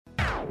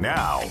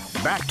Now,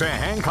 back to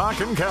Hancock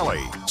and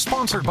Kelley,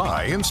 sponsored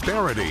by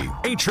Insperity,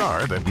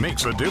 HR that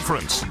makes a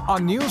difference,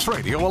 on News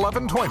Radio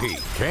 1120,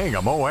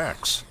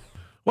 KMOX.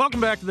 Welcome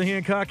back to the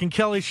Hancock and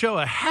Kelley Show.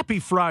 A happy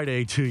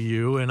Friday to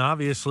you. And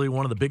obviously,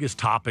 one of the biggest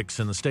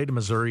topics in the state of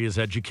Missouri is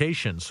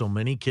education. So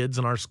many kids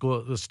in our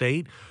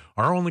state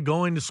are only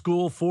going to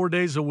school 4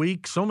 days a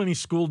week. So many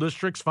school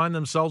districts find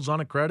themselves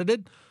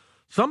unaccredited.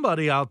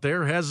 Somebody out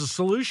there has a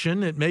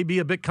solution. It may be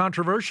a bit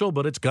controversial,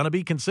 but it's going to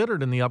be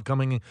considered in the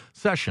upcoming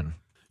session.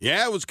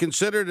 Yeah, it was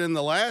considered in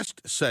the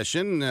last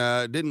session.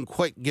 Didn't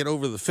quite get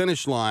over the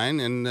finish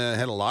line and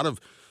had a lot of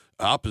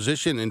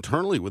opposition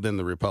internally within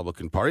the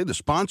Republican Party. The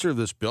sponsor of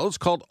this bill is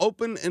called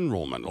open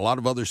enrollment. A lot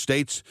of other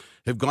states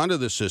have gone to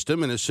this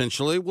system and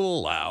essentially will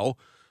allow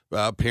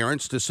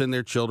parents to send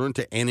their children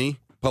to any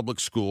public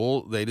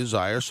school they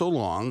desire, so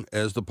long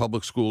as the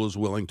public school is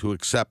willing to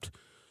accept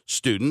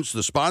students.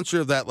 The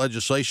sponsor of that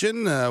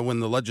legislation, when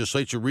the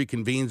legislature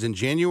reconvenes in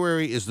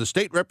January, is the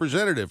state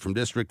representative from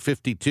District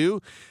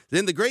 52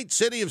 in the great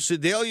city of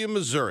Sedalia,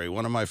 Missouri,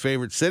 one of my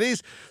favorite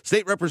cities.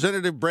 State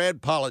Representative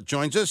Brad Pollit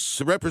joins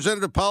us.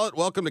 Representative Pollit,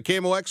 welcome to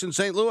KMOX in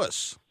St.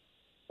 Louis.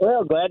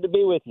 Well, glad to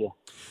be with you.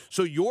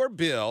 So your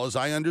bill, as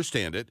I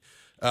understand it,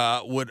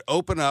 would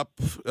open up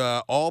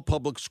all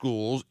public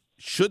schools,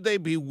 should they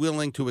be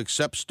willing to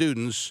accept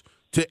students,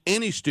 to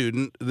any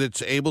student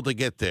that's able to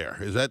get there.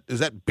 Is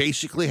that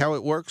basically how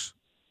it works?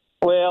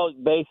 Well,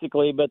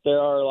 basically, but there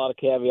are a lot of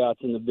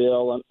caveats in the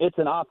bill. It's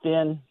an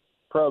opt-in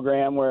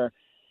program where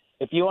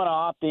if you want to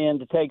opt in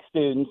to take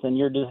students and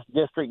your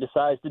district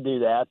decides to do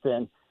that,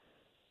 then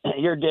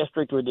your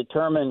district would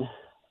determine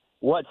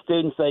what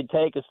students they'd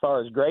take as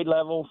far as grade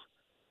levels,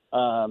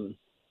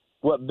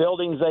 what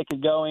buildings they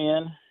could go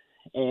in,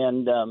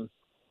 and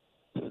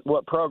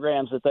what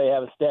programs that they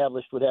have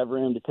established would have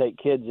room to take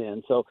kids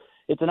in. So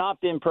it's an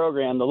opt-in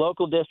program. The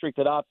local district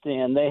that opts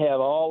in, they have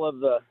all of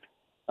the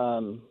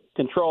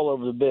control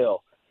over the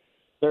bill.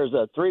 There's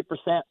a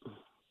 3%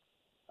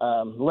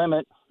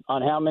 limit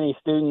on how many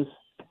students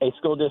a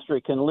school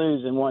district can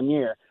lose in 1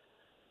 year.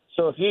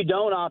 So if you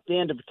don't opt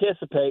in to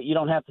participate, you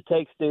don't have to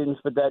take students,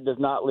 but that does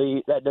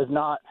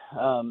not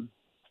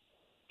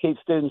keep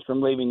students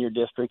from leaving your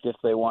district if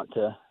they want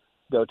to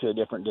go to a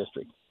different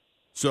district.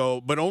 So,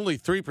 but only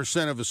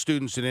 3% of the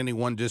students in any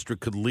one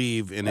district could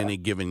leave in any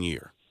given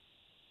year.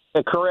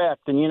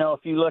 Correct. And, if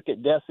you look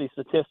at DESE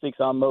statistics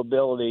on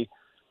mobility,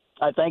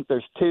 I think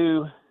there's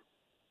 2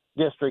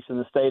 districts in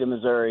the state of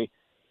Missouri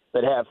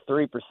that have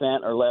 3%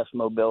 or less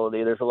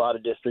mobility. There's a lot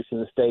of districts in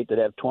the state that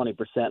have 20%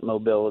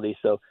 mobility.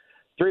 So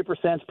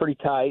 3% is pretty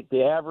tight.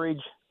 The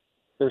average,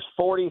 there's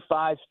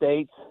 45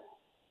 states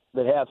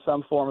that have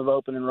some form of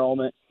open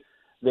enrollment.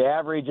 The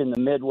average in the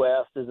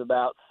Midwest is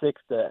about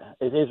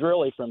is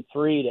really from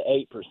 3 to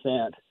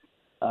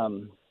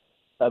 8%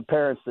 of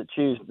parents that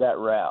choose that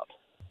route.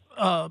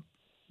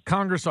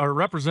 Congress, our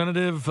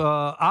representative,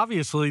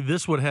 obviously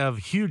this would have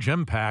huge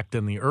impact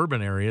in the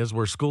urban areas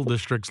where school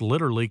districts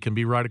literally can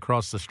be right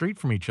across the street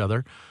from each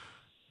other.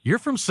 You're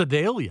from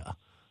Sedalia.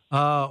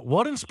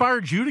 What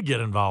inspired you to get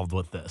involved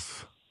with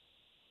this?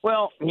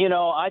 Well,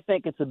 I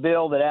think it's a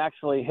bill that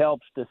actually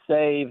helps to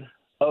save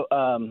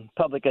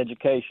public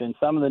education.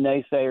 Some of the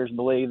naysayers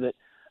believe that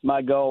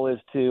my goal is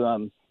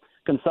to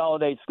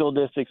consolidate school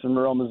districts in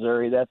rural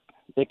Missouri.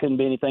 It couldn't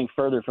be anything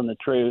further from the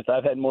truth.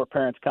 I've had more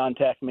parents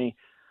contact me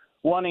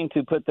wanting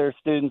to put their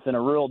students in a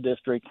rural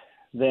district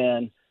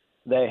than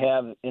they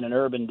have in an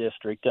urban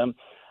district.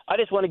 I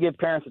just want to give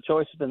parents a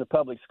choice within the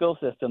public school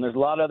system. There's a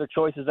lot of other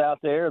choices out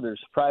there.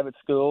 There's private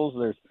schools.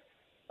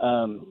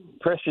 There's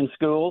Christian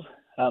schools.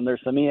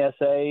 There's some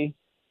ESA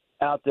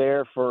out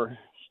there for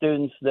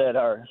students that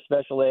are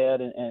special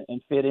ed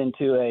and fit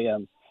into a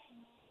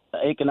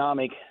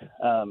economic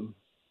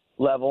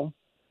level.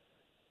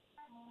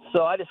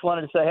 So I just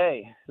wanted to say,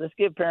 hey, let's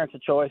give parents a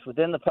choice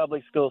within the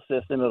public school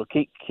system. It'll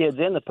keep kids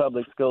in the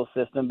public school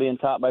system being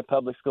taught by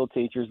public school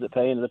teachers that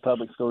pay into the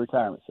public school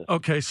retirement system.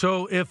 Okay,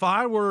 so if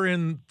I were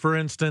in, for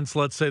instance,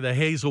 let's say the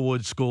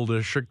Hazelwood School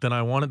District, and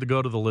I wanted to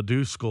go to the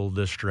Ladue School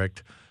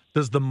District,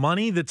 does the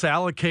money that's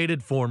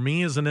allocated for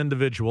me as an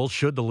individual,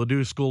 should the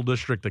Ladue School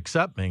District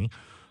accept me,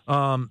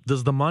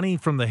 does the money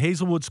from the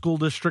Hazelwood School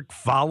District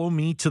follow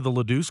me to the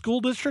Ladue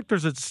School District, or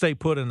does it stay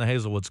put in the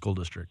Hazelwood School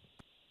District?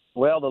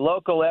 Well, the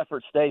local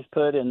effort stays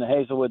put in the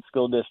Hazelwood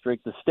School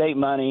District. The state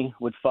money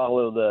would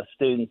follow the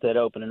student that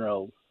open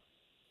enrolled.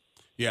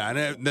 Yeah,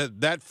 and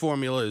that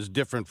formula is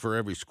different for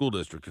every school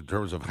district in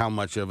terms of how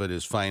much of it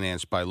is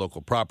financed by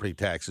local property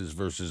taxes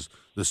versus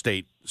the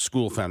state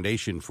school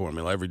foundation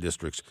formula. Every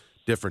district's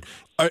different.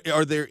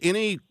 Are there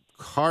any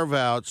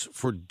carve-outs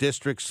for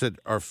districts that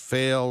have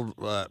failed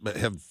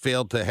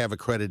to have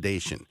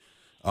accreditation?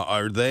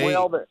 Are they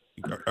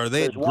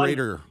at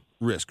greater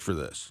risk for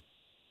this?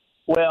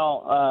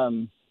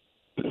 Well,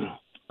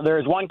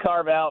 there's one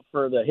carve-out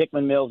for the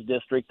Hickman Mills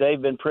District.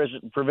 They've been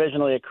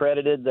provisionally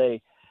accredited.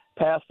 They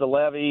passed the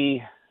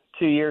levy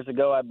 2 years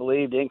ago, I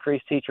believe, to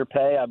increase teacher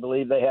pay. I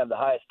believe they have the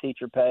highest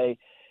teacher pay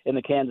in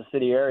the Kansas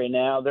City area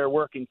now. They're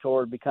working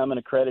toward becoming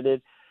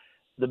accredited.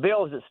 the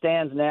bill as it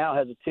stands now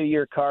has a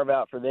 2-year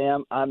carve-out for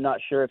them. I'm not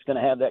sure it's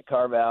going to have that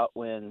carve-out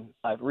when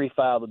I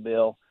refile the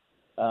bill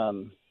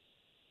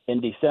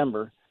in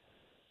December.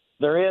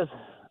 There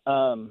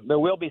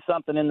will be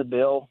something in the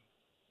bill,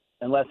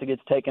 unless it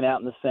gets taken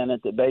out in the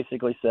Senate, that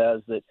basically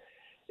says that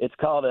it's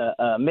called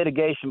a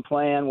mitigation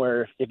plan,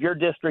 where if your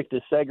district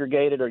is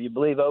segregated or you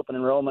believe open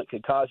enrollment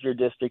could cause your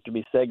district to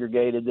be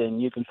segregated, then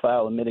you can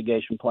file a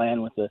mitigation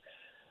plan with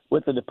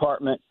the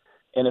department.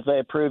 And if they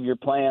approve your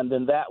plan,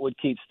 then that would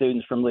keep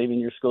students from leaving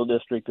your school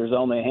district. There's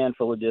only a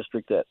handful of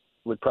districts that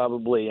would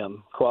probably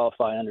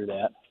qualify under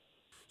that.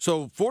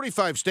 So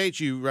 45 states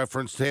you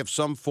referenced have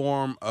some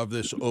form of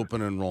this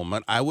open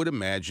enrollment. I would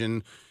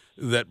imagine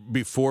that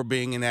before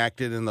being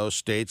enacted in those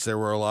states, there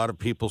were a lot of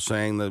people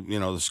saying that,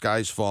 the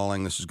sky's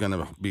falling, this is going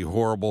to be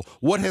horrible.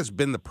 What has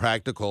been the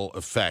practical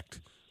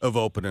effect of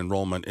open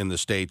enrollment in the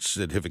states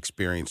that have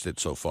experienced it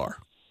so far?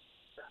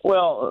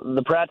 Well,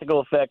 the practical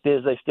effect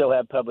is they still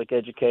have public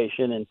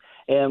education.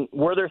 And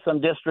were there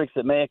some districts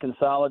that may have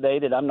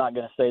consolidated? I'm not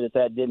going to say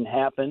that didn't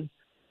happen.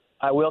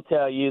 I will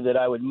tell you that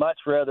I would much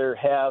rather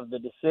have the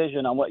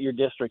decision on what your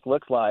district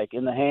looks like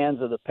in the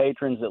hands of the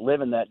patrons that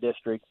live in that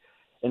district,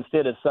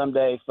 instead of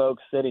someday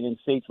folks sitting in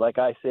seats like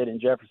I sit in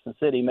Jefferson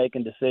City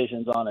making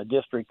decisions on a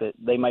district that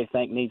they may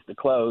think needs to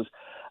close.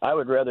 I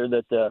would rather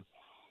that the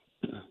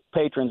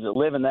patrons that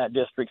live in that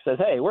district says,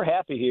 hey, we're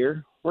happy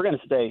here, we're going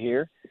to stay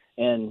here,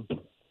 and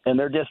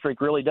their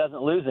district really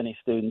doesn't lose any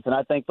students. And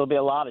I think there'll be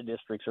a lot of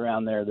districts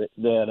around there that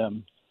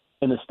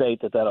in the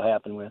state that'll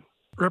happen with.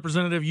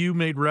 Representative, you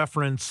made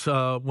reference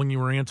when you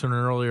were answering an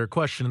earlier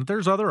question.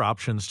 There's other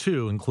options,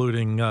 too,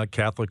 including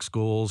Catholic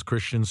schools,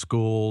 Christian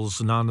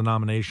schools,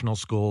 non-denominational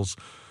schools.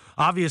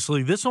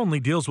 Obviously, this only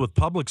deals with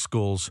public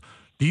schools.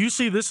 Do you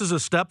see this as a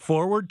step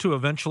forward to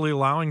eventually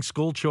allowing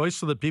school choice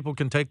so that people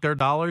can take their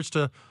dollars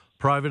to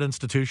private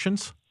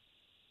institutions?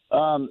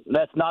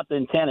 That's not the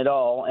intent at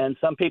all, and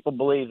some people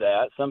believe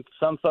that.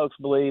 Some folks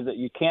believe that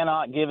you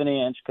cannot give an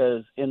inch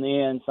because in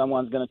the end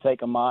someone's going to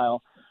take a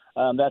mile.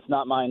 That's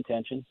not my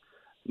intention.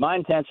 My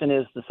intention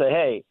is to say,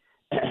 hey,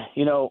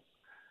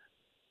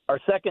 our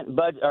second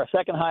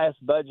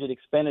highest budget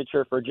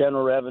expenditure for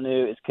general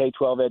revenue is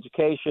K-12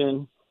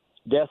 education.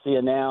 DESE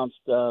announced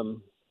a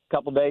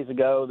couple days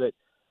ago that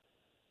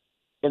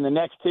in the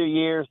next 2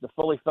 years to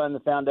fully fund the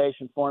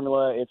foundation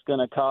formula, it's going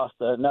to cost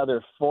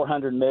another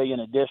 $400 million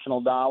additional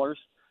dollars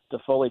to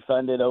fully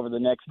fund it over the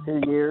next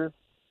 2 years.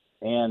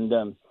 And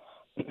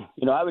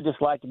I would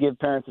just like to give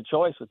parents a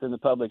choice within the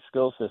public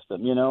school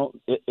system.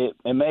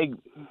 There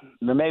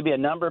may be a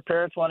number of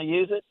parents want to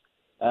use it.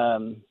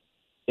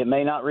 It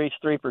may not reach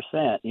 3%.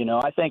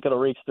 I think it'll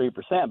reach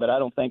 3%, but I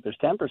don't think there's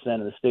 10% of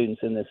the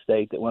students in this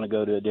state that want to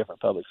go to a different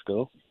public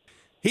school.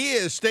 He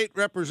is State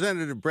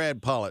Representative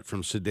Brad Pollit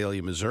from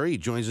Sedalia, Missouri. He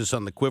joins us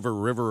on the Quiver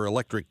River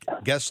Electric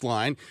guest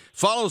line.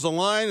 Follows a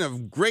line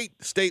of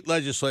great state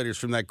legislators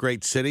from that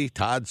great city,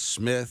 Todd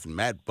Smith,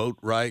 Matt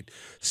Boatwright,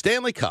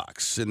 Stanley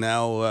Cox, and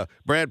now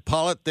Brad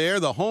Pollit there,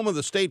 the home of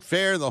the State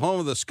Fair, the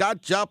home of the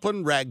Scott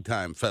Joplin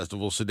Ragtime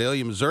Festival,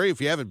 Sedalia, Missouri. If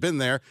you haven't been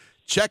there,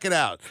 check it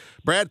out.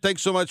 Brad,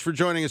 thanks so much for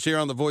joining us here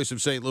on The Voice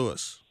of St.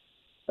 Louis.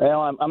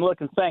 Well,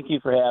 thank you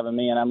for having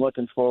me, and I'm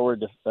looking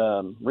forward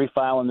to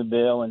refiling the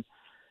bill. And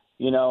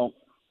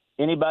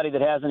anybody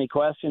that has any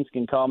questions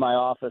can call my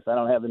office. I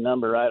don't have the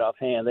number right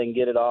offhand. They can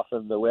get it off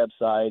of the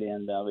website,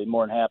 and I'll be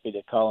more than happy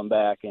to call them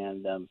back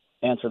and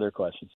answer their questions.